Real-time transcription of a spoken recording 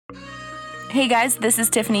Hey guys, this is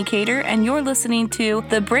Tiffany Cater, and you're listening to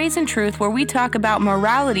The Brazen Truth, where we talk about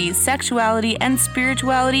morality, sexuality, and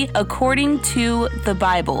spirituality according to the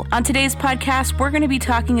Bible. On today's podcast, we're going to be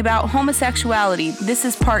talking about homosexuality. This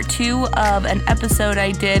is part 2 of an episode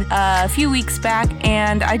I did a few weeks back,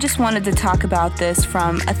 and I just wanted to talk about this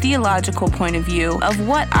from a theological point of view of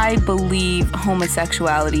what I believe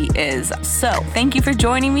homosexuality is. So, thank you for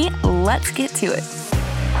joining me. Let's get to it.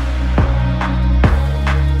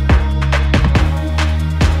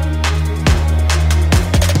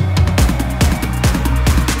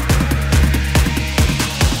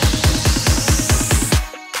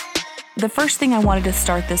 The first thing I wanted to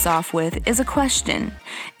start this off with is a question.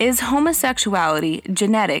 Is homosexuality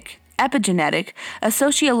genetic, epigenetic, a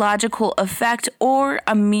sociological effect, or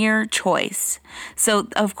a mere choice? So,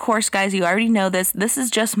 of course, guys, you already know this. This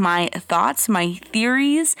is just my thoughts, my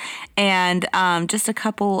theories, and just a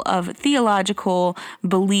couple of theological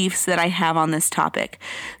beliefs that I have on this topic.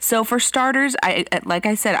 So, for starters, like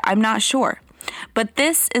I said, I'm not sure. But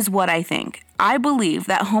this is what I think. I believe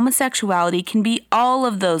that homosexuality can be all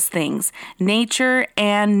of those things, nature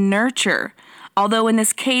and nurture. Although in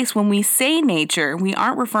this case, when we say nature, we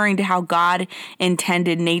aren't referring to how God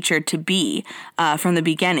intended nature to be from the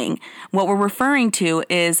beginning. What we're referring to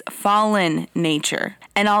is fallen nature.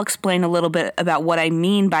 And I'll explain a little bit about what I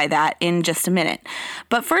mean by that in just a minute.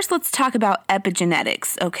 But first, let's talk about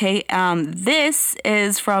epigenetics, okay? This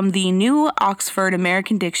is from the New Oxford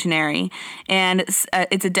American Dictionary, and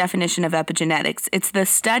it's a definition of epigenetics. It's the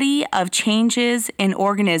study of changes in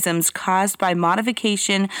organisms caused by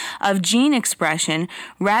modification of gene expression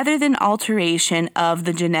rather than alteration of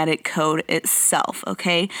the genetic code itself,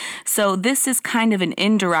 okay? So this is kind of an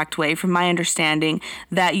indirect way, from my understanding,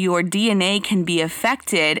 that your DNA can be affected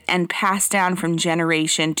and passed down from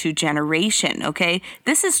generation to generation, okay?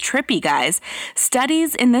 This is trippy, guys.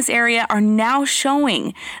 Studies in this area are now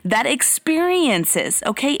showing that experiences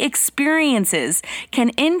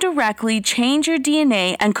can indirectly change your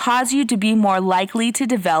DNA and cause you to be more likely to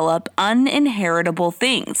develop uninheritable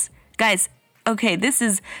things. Guys, okay, this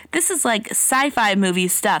is like sci-fi movie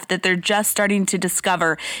stuff that they're just starting to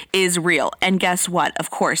discover is real. And guess what?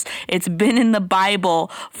 Of course, it's been in the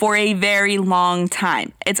Bible for a very long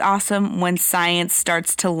time. It's awesome when science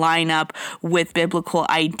starts to line up with biblical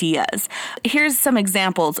ideas. Here's some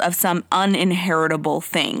examples of some uninheritable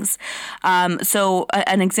things. So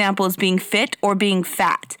an example is being fit or being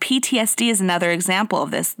fat. PTSD is another example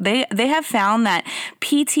of this. They have found that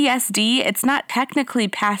PTSD, it's not technically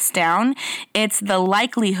passed down. It's the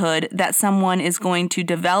likelihood that someone is going to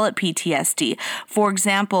develop PTSD. For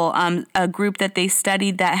example, a group that they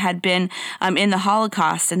studied that had been in the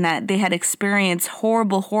Holocaust and that they had experienced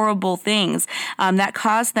horrible things that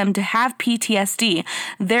caused them to have PTSD.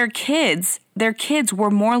 Their kids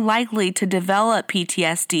were more likely to develop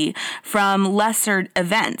PTSD from lesser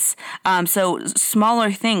events. So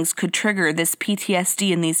smaller things could trigger this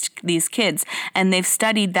PTSD in these kids. And they've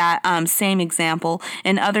studied that same example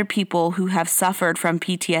in other people who have suffered from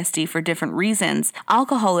PTSD for different reasons.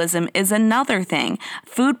 Alcoholism is another thing.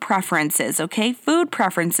 Food preferences, okay? Food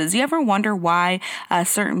preferences. You ever wonder why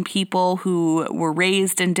certain people who were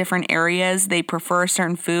raised in different areas, they prefer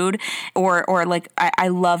certain food? Or like, I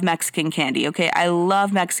love Mexican candy. Okay, I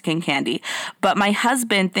love Mexican candy, but my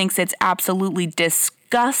husband thinks it's absolutely disgusting.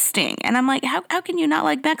 And I'm like, how can you not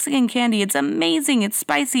like Mexican candy? It's amazing. It's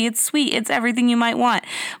spicy. It's sweet. It's everything you might want.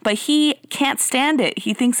 But he can't stand it.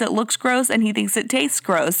 He thinks it looks gross and he thinks it tastes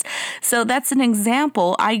gross. So that's an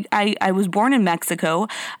example. I was born in Mexico.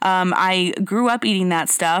 I grew up eating that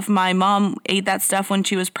stuff. My mom ate that stuff when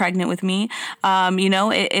she was pregnant with me.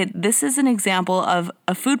 This is an example of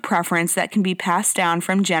a food preference that can be passed down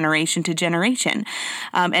from generation to generation.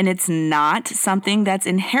 And it's not something that's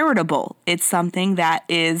inheritable. It's something that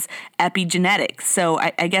is epigenetic. So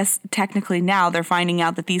I guess technically now they're finding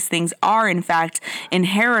out that these things are in fact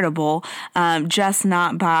inheritable, just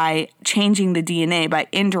not by changing the DNA, by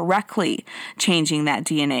indirectly changing that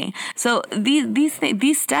DNA. So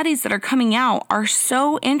these studies that are coming out are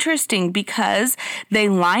so interesting because they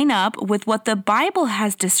line up with what the Bible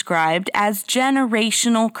has described as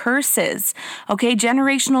generational curses. Okay,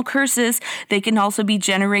 generational curses, they can also be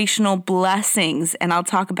generational blessings, and I'll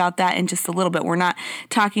talk about that in just a little bit. We're not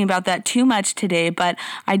talking about that too much today, but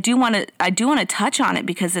I do want to touch on it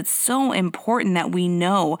because it's so important that we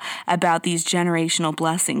know about these generational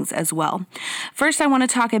blessings as well. First, I want to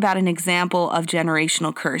talk about an example of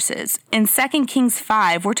generational curses. In 2 Kings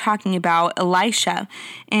 5, we're talking about Elisha,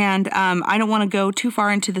 and I don't want to go too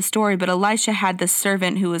far into the story, but Elisha had this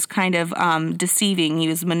servant who was kind of deceiving. He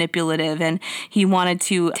was manipulative, and he wanted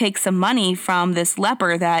to take some money from this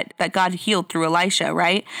leper that God healed through Elisha,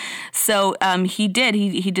 right? So he did.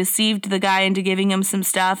 He deceived the guy into giving him some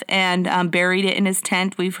stuff and buried it in his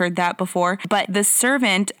tent. We've heard that before. But the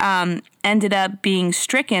servant ended up being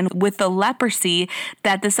stricken with the leprosy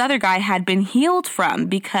that this other guy had been healed from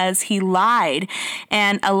because he lied.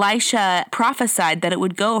 And Elisha prophesied that it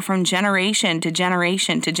would go from generation to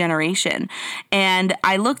generation to generation. And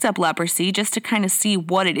I looked up leprosy just to kind of see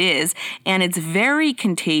what it is. And it's very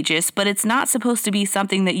contagious, but it's not supposed to be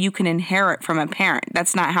something that you can inherit from a parent.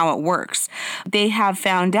 That's not how it works. They have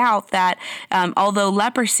found out that although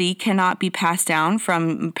leprosy cannot be passed down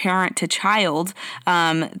from parent to child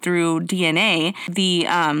through DNA, the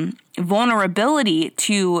vulnerability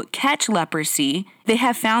to catch leprosy, they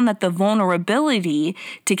have found that the vulnerability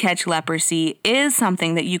to catch leprosy is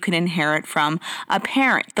something that you can inherit from a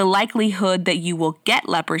parent. The likelihood that you will get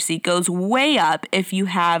leprosy goes way up if you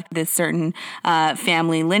have this certain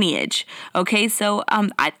family lineage. Okay, so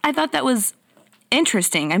I thought that was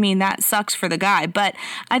interesting. I mean, that sucks for the guy, but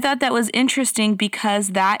I thought that was interesting because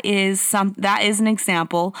that is an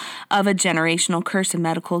example of a generational curse, a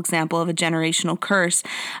medical example of a generational curse.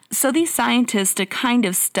 So these scientists, to kind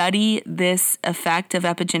of study this effect of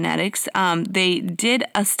epigenetics, they did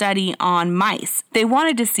a study on mice. They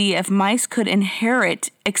wanted to see if mice could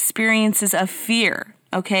inherit experiences of fear.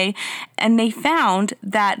 Okay, and they found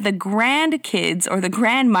that the grandkids or the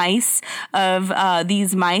grandmice of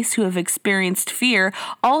these mice who have experienced fear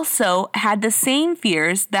also had the same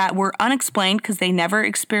fears that were unexplained because they never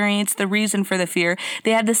experienced the reason for the fear.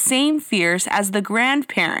 They had the same fears as the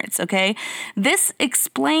grandparents. Okay, this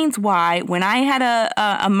explains why when I had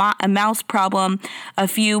a mouse problem a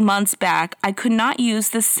few months back, I could not use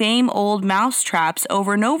the same old mouse traps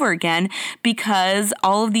over and over again because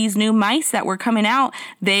all of these new mice that were coming out,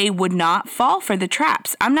 they would not fall for the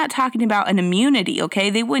traps. I'm not talking about an immunity, okay?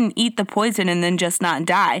 They wouldn't eat the poison and then just not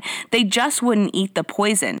die. They just wouldn't eat the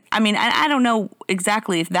poison. I mean, I don't know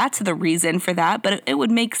exactly if that's the reason for that, but it would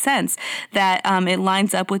make sense that it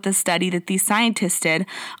lines up with the study that these scientists did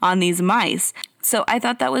on these mice. So I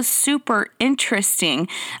thought that was super interesting.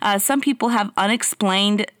 Some people have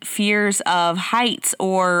unexplained fears of heights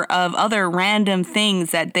or of other random things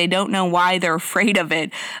that they don't know why they're afraid of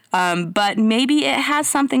it. But maybe it has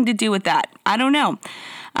something to do with that. I don't know.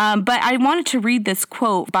 But I wanted to read this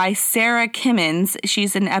quote by Sarah Kimmons.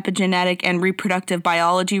 She's an epigenetic and reproductive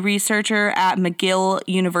biology researcher at McGill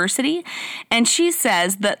University. And she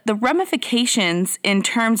says that the ramifications in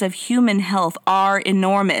terms of human health are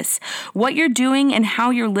enormous. What you're doing and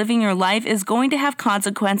how you're living your life is going to have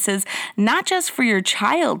consequences not just for your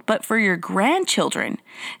child, but for your grandchildren.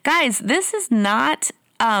 Guys, this is not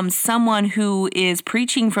someone who is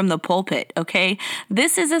preaching from the pulpit, okay?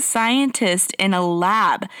 This is a scientist in a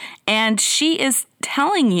lab, and she is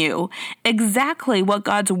telling you exactly what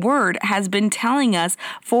God's word has been telling us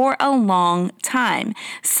for a long time.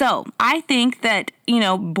 So I think that,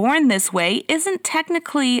 born this way isn't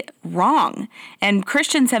technically wrong. And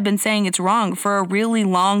Christians have been saying it's wrong for a really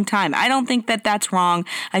long time. I don't think that that's wrong.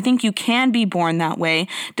 I think you can be born that way.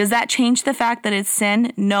 Does that change the fact that it's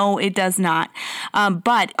sin? No, it does not.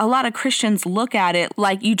 But a lot of Christians look at it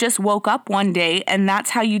like you just woke up one day and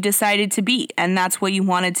that's how you decided to be and that's what you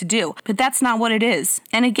wanted to do. But that's not what it is.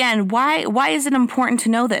 And again, why is it important to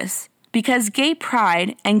know this? Because gay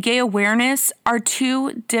pride and gay awareness are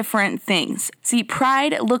two different things. See,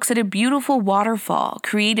 pride looks at a beautiful waterfall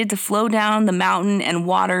created to flow down the mountain and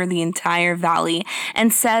water the entire valley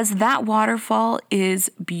and says that waterfall is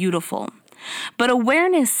beautiful. But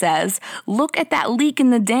awareness says, look at that leak in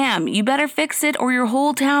the dam. You better fix it or your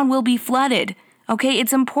whole town will be flooded. Okay,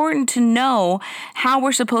 it's important to know how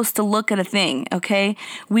we're supposed to look at a thing, okay?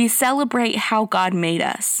 We celebrate how God made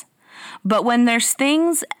us. But when there's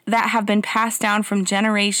things that have been passed down from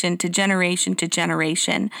generation to generation to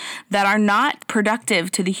generation that are not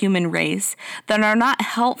productive to the human race, that are not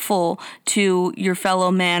helpful to your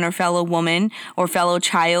fellow man or fellow woman or fellow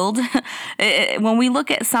child, when we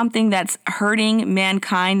look at something that's hurting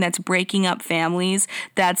mankind, that's breaking up families,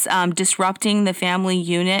 that's disrupting the family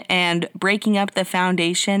unit and breaking up the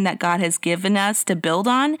foundation that God has given us to build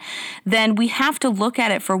on, then we have to look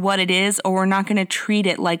at it for what it is, or we're not going to treat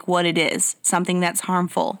it like what it is, something that's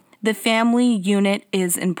harmful. The family unit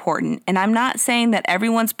is important. And I'm not saying that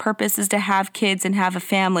everyone's purpose is to have kids and have a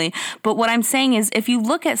family. But what I'm saying is if you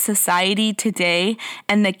look at society today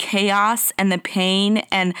and the chaos and the pain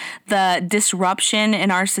and the disruption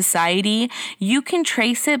in our society, you can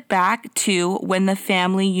trace it back to when the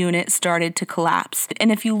family unit started to collapse.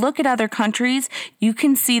 And if you look at other countries, you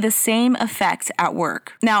can see the same effects at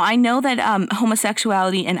work. Now, I know that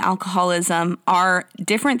homosexuality and alcoholism are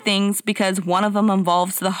different things because one of them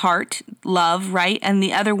involves the heart, love, right? And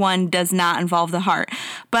the other one does not involve the heart.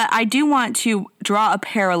 But I do want to draw a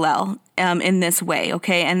parallel in this way,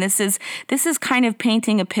 okay? And this is kind of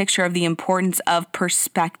painting a picture of the importance of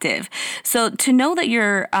perspective. So to know that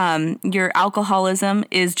your alcoholism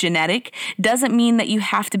is genetic doesn't mean that you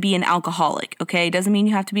have to be an alcoholic, okay? It doesn't mean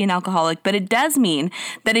you have to be an alcoholic, but it does mean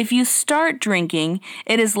that if you start drinking,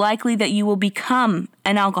 it is likely that you will become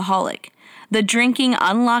an alcoholic. The drinking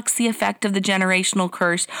unlocks the effect of the generational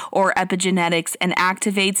curse or epigenetics and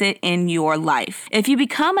activates it in your life. If you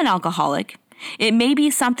become an alcoholic, it may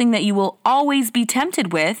be something that you will always be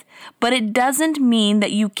tempted with, but it doesn't mean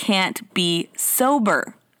that you can't be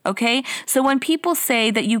sober. Okay? So when people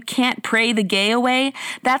say that you can't pray the gay away,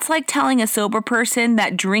 that's like telling a sober person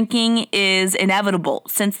that drinking is inevitable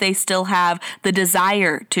since they still have the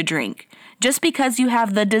desire to drink. Just because you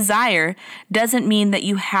have the desire doesn't mean that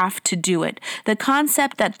you have to do it. The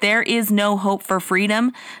concept that there is no hope for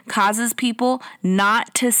freedom causes people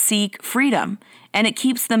not to seek freedom, and it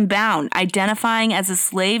keeps them bound, identifying as a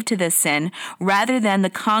slave to this sin rather than the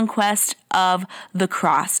conquest of the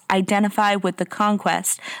cross. Identify with the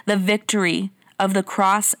conquest, the victory of the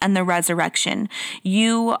cross and the resurrection.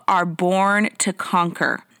 You are born to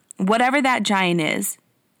conquer. Whatever that giant is,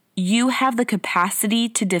 you have the capacity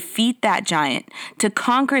to defeat that giant, to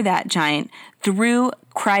conquer that giant through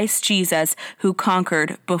Christ Jesus, who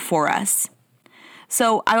conquered before us.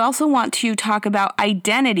 So I also want to talk about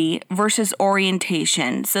identity versus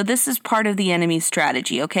orientation. So this is part of the enemy's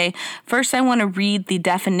strategy, okay? First, I want to read the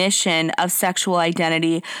definition of sexual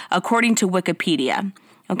identity according to Wikipedia.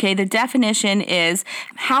 Okay, the definition is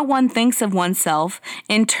how one thinks of oneself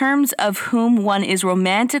in terms of whom one is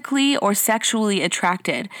romantically or sexually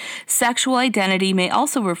attracted. Sexual identity may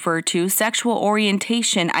also refer to sexual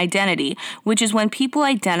orientation identity, which is when people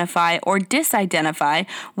identify or disidentify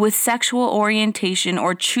with sexual orientation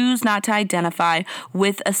or choose not to identify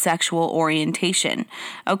with a sexual orientation.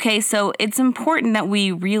 Okay, so it's important that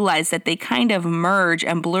we realize that they kind of merge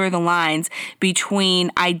and blur the lines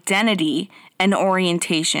between identity and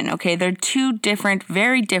orientation, okay? They're two different,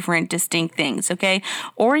 very different, distinct things, okay?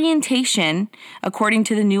 Orientation, according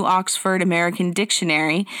to the New Oxford American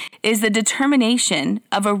Dictionary, is the determination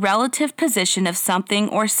of a relative position of something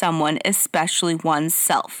or someone, especially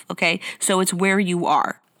oneself, okay? So it's where you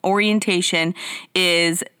are. Orientation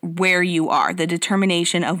is where you are, the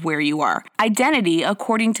determination of where you are. Identity,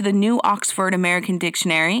 according to the New Oxford American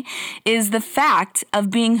Dictionary, is the fact of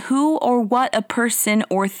being who or what a person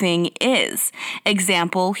or thing is.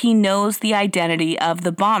 Example, he knows the identity of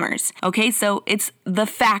the bombers. Okay, so it's the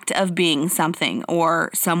fact of being something or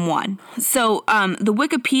someone. So the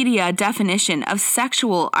Wikipedia definition of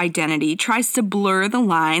sexual identity tries to blur the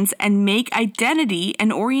lines and make identity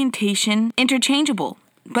and orientation interchangeable.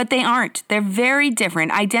 But they aren't. They're very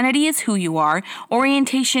different. Identity is who you are.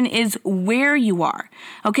 Orientation is where you are.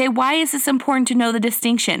 Okay, why is this important to know the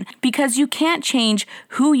distinction? Because you can't change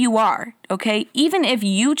who you are, okay? Even if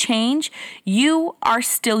you change, you are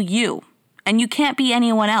still you. And you can't be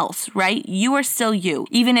anyone else, right? You are still you.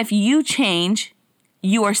 Even if you change,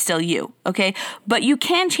 you are still you, okay? But you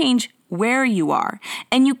can change where you are.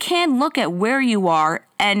 And you can look at where you are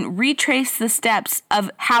and retrace the steps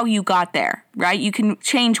of how you got there, right? You can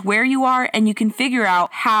change where you are and you can figure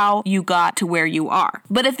out how you got to where you are.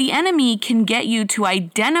 But if the enemy can get you to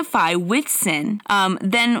identify with sin,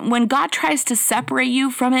 then when God tries to separate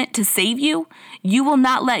you from it to save you, you will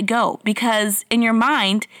not let go because in your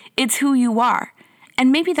mind, it's who you are.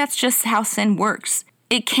 And maybe that's just how sin works.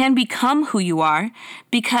 It can become who you are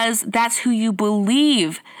because that's who you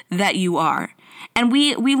believe that you are. And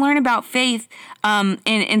we learn about faith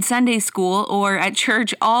in Sunday school or at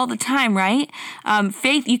church all the time, right?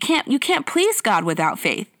 Faith, you can't please God without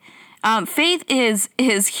faith. Faith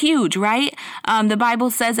is huge, right? The Bible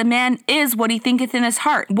says a man is what he thinketh in his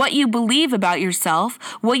heart. What you believe about yourself,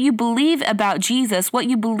 what you believe about Jesus, what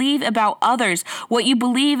you believe about others, what you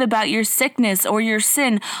believe about your sickness or your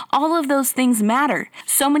sin, all of those things matter.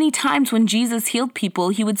 So many times when Jesus healed people,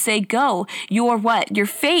 he would say, go, your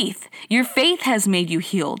faith has made you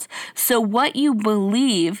healed. So what you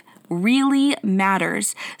believe really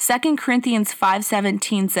matters. 2 Corinthians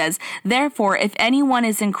 5:17 says, "Therefore, if anyone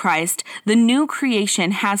is in Christ, the new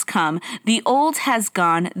creation has come. The old has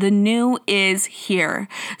gone. The new is here."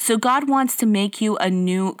 So God wants to make you a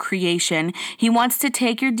new creation. He wants to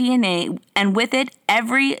take your DNA and with it,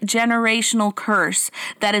 every generational curse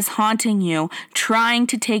that is haunting you, trying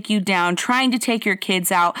to take you down, trying to take your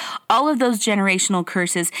kids out, all of those generational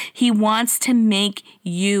curses, He wants to make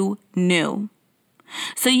you new.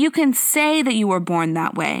 So you can say that you were born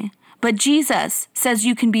that way, but Jesus says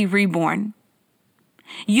you can be reborn.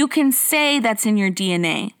 You can say that's in your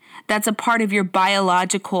DNA. That's a part of your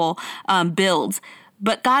biological build.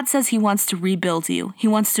 But God says He wants to rebuild you. He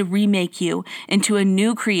wants to remake you into a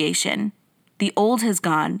new creation. The old has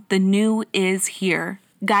gone. The new is here.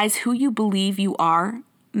 Guys, who you believe you are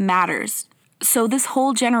matters. So this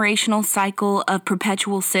whole generational cycle of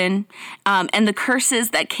perpetual sin and the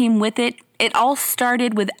curses that came with it, it all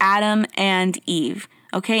started with Adam and Eve.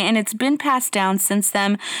 Okay, and it's been passed down since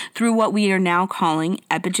then through what we are now calling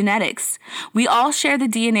epigenetics. We all share the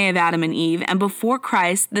DNA of Adam and Eve, and before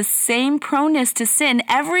Christ, the same proneness to sin,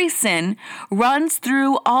 every sin, runs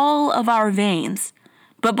through all of our veins.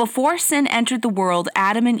 But before sin entered the world,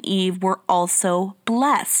 Adam and Eve were also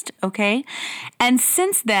blessed, okay? And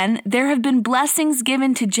since then, there have been blessings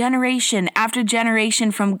given to generation after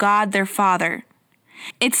generation from God their Father.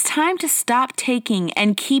 It's time to stop taking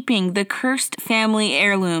and keeping the cursed family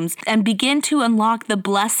heirlooms and begin to unlock the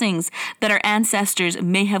blessings that our ancestors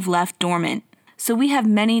may have left dormant. So we have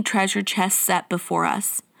many treasure chests set before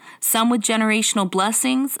us. Some with generational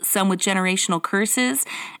blessings, some with generational curses,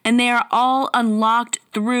 and they are all unlocked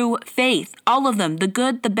through faith. All of them, the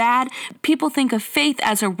good, the bad. People think of faith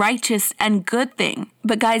as a righteous and good thing.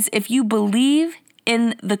 But guys, if you believe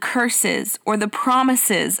in the curses or the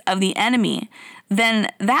promises of the enemy,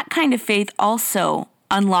 then that kind of faith also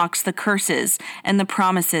unlocks the curses and the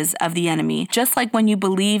promises of the enemy. Just like when you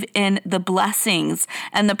believe in the blessings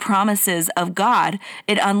and the promises of God,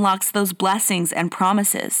 it unlocks those blessings and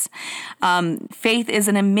promises. Faith is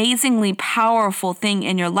an amazingly powerful thing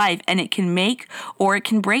in your life, and it can make or it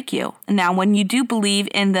can break you. Now, when you do believe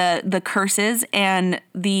in the curses and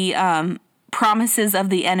the promises of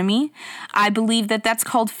the enemy, I believe that that's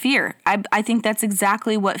called fear. I think that's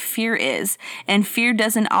exactly what fear is. And fear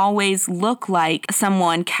doesn't always look like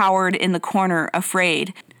someone cowered in the corner,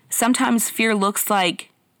 afraid. Sometimes fear looks like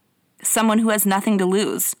someone who has nothing to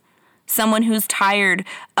lose, someone who's tired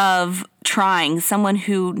of trying, someone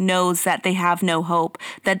who knows that they have no hope,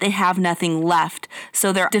 that they have nothing left,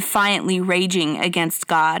 so they're defiantly raging against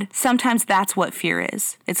God. Sometimes that's what fear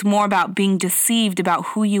is. It's more about being deceived about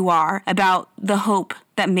who you are, about the hope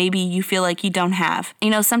that maybe you feel like you don't have.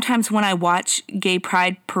 You know, sometimes when I watch gay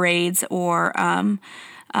pride parades or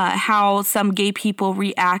how some gay people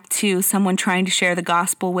react to someone trying to share the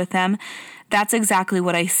gospel with them, that's exactly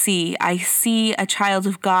what I see. I see a child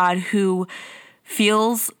of God who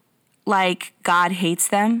feels like God hates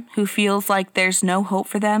them, who feels like there's no hope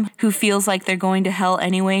for them, who feels like they're going to hell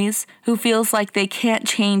anyways, who feels like they can't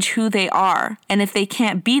change who they are. And if they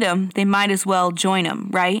can't beat them, they might as well join them,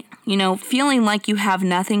 right? You know, feeling like you have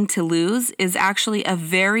nothing to lose is actually a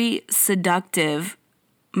very seductive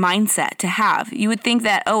mindset to have. You would think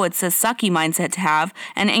that, oh, it's a sucky mindset to have.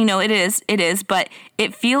 And, you know, it is, but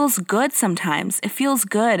it feels good sometimes. It feels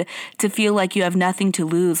good to feel like you have nothing to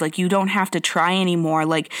lose, like you don't have to try anymore,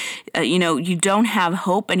 like, you don't have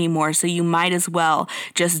hope anymore, so you might as well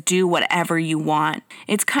just do whatever you want.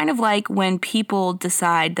 It's kind of like when people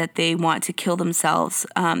decide that they want to kill themselves.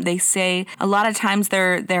 They say a lot of times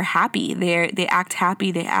they're happy. They act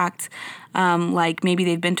happy. They act like maybe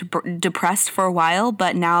they've been depressed for a while,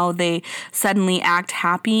 but now they suddenly act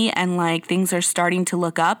happy and like things are starting to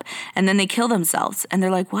look up, and then they kill themselves. And they're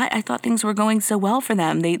like, what? I thought things were going so well for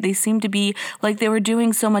them. They seem to be like they were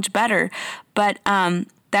doing so much better. But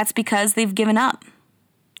that's because they've given up.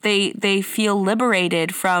 They feel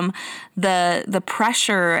liberated from the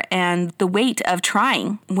pressure and the weight of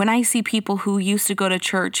trying. When I see people who used to go to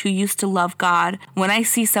church, who used to love God, when I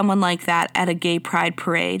see someone like that at a gay pride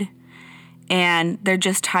parade, and they're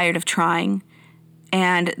just tired of trying,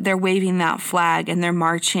 and they're waving that flag and they're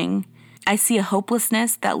marching, I see a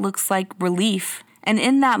hopelessness that looks like relief. And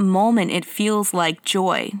in that moment, it feels like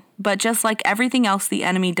joy. But just like everything else the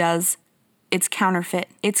enemy does, it's counterfeit.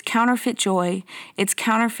 It's counterfeit joy. It's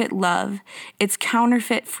counterfeit love. It's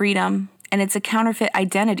counterfeit freedom. And it's a counterfeit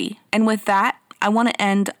identity. And with that, I want to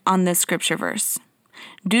end on this scripture verse.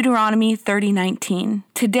 Deuteronomy 30:19.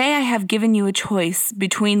 Today I have given you a choice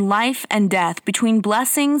between life and death, between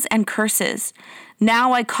blessings and curses.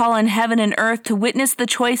 Now I call on heaven and earth to witness the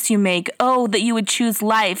choice you make. Oh, that you would choose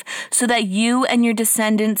life so that you and your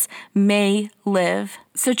descendants may live.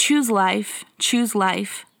 So choose life, choose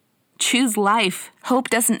life, choose life. Hope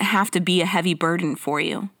doesn't have to be a heavy burden for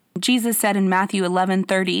you. Jesus said in Matthew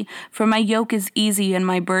 11:30, "For my yoke is easy and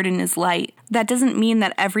my burden is light." That doesn't mean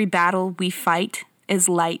that every battle we fight is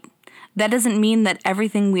light. That doesn't mean that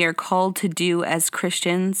everything we are called to do as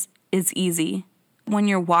Christians is easy. When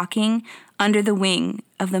you're walking under the wing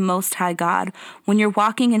of the Most High God, when you're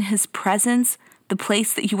walking in His presence, the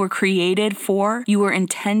place that you were created for, you were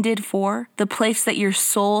intended for, the place that your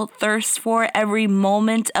soul thirsts for every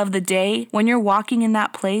moment of the day, when you're walking in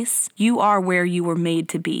that place, you are where you were made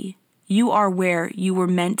to be. You are where you were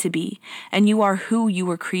meant to be, and you are who you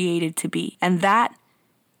were created to be. And that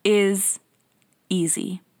is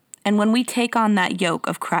easy. And when we take on that yoke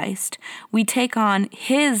of Christ, we take on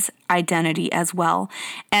His identity as well.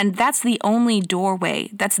 And that's the only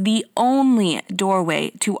doorway. That's the only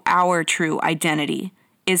doorway to our true identity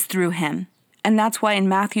is through Him. And that's why in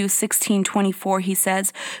Matthew 16:24 He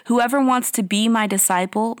says, "Whoever wants to be my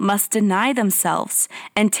disciple must deny themselves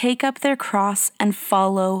and take up their cross and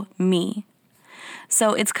follow me."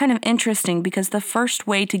 So it's kind of interesting because the first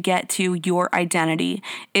way to get to your identity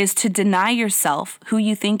is to deny yourself, who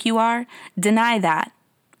you think you are. Deny that.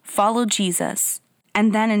 Follow Jesus.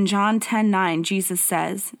 And then in John 10:9, Jesus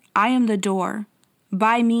says, "I am the door.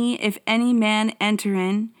 By me, if any man enter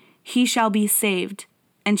in, he shall be saved,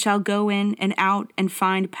 and shall go in and out and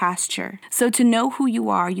find pasture." So to know who you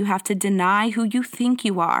are, you have to deny who you think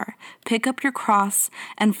you are. Pick up your cross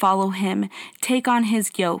and follow Him. Take on His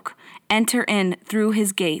yoke. Enter in through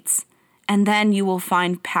His gates. And then you will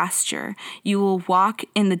find pasture. You will walk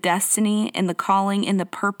in the destiny, in the calling, in the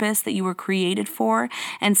purpose that you were created for.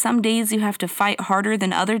 And some days you have to fight harder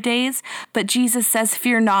than other days. But Jesus says,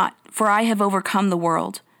 "Fear not, for I have overcome the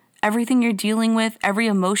world." Everything you're dealing with, every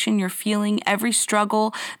emotion you're feeling, every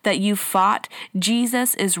struggle that you fought,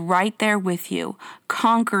 Jesus is right there with you,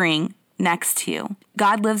 conquering next to you.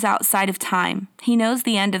 God lives outside of time. He knows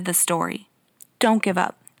the end of the story. Don't give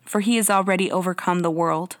up, for He has already overcome the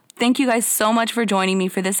world. Thank you guys so much for joining me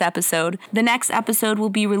for this episode. The next episode will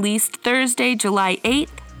be released Thursday, July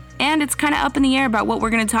 8th. And it's kind of up in the air about what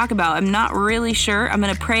we're going to talk about. I'm not really sure. I'm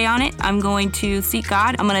going to pray on it. I'm going to seek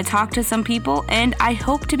God. I'm going to talk to some people. And I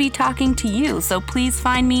hope to be talking to you. So please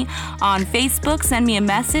find me on Facebook. Send me a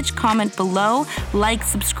message. Comment below. Like,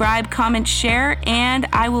 subscribe, comment, share. And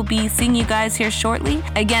I will be seeing you guys here shortly.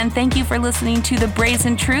 Again, thank you for listening to The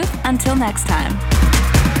Brazen Truth. Until next time.